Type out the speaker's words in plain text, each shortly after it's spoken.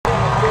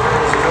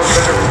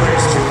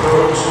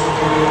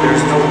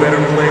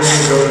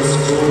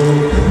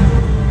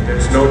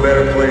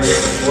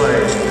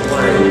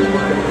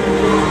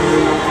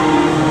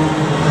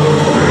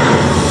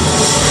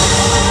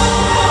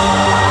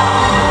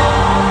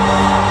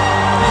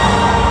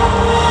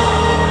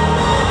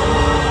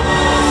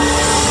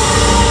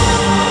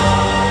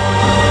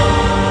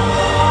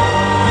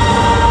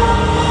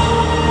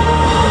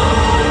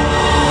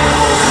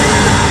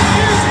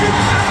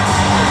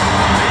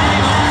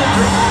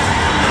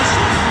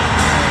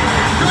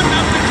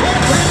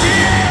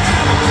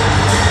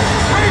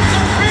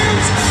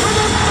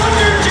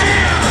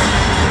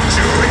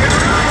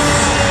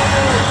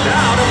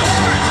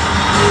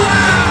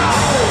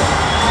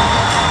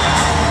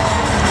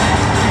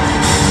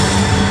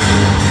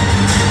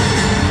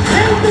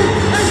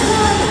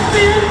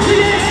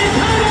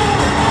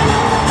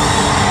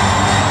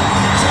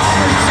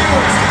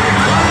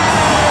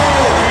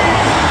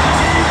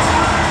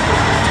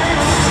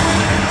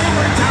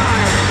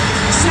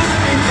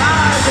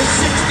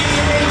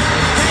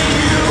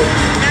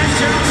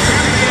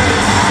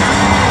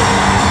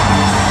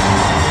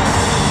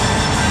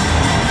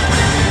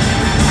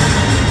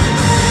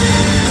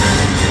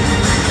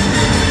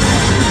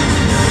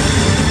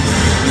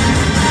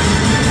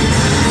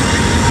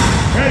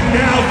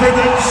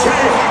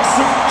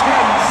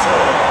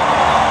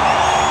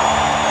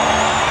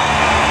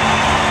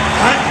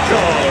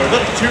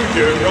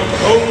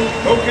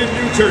Hoboken,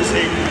 New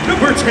Jersey,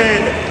 number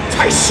 10,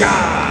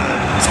 Tyshawn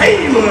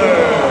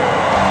Taylor.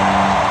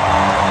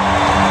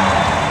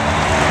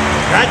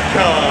 At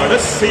guard, a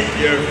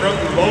senior from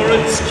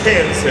Lawrence,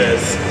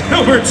 Kansas,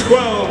 number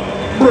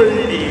 12,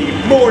 Brady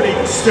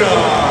Morningstar.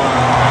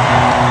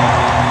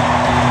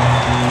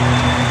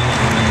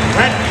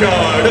 At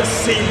guard, a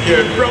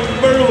senior from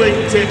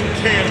Burlington,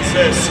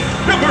 Kansas,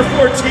 number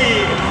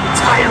 14,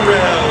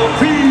 Tyrell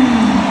P.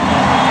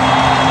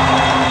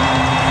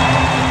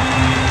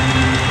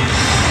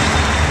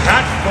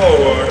 At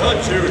forward, a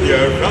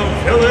junior from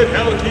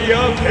Philadelphia,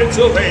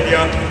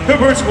 Pennsylvania,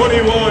 number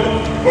 21,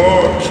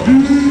 Marquise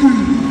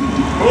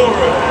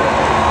Morris.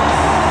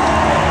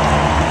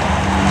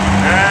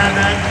 And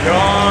at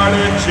guard,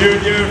 a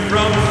junior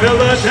from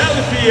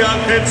Philadelphia,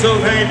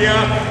 Pennsylvania,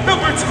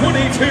 number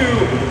 22,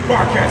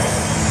 Marcus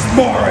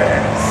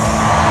Morris.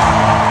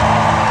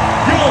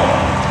 Your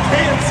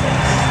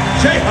Kansas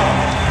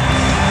Jayhawks.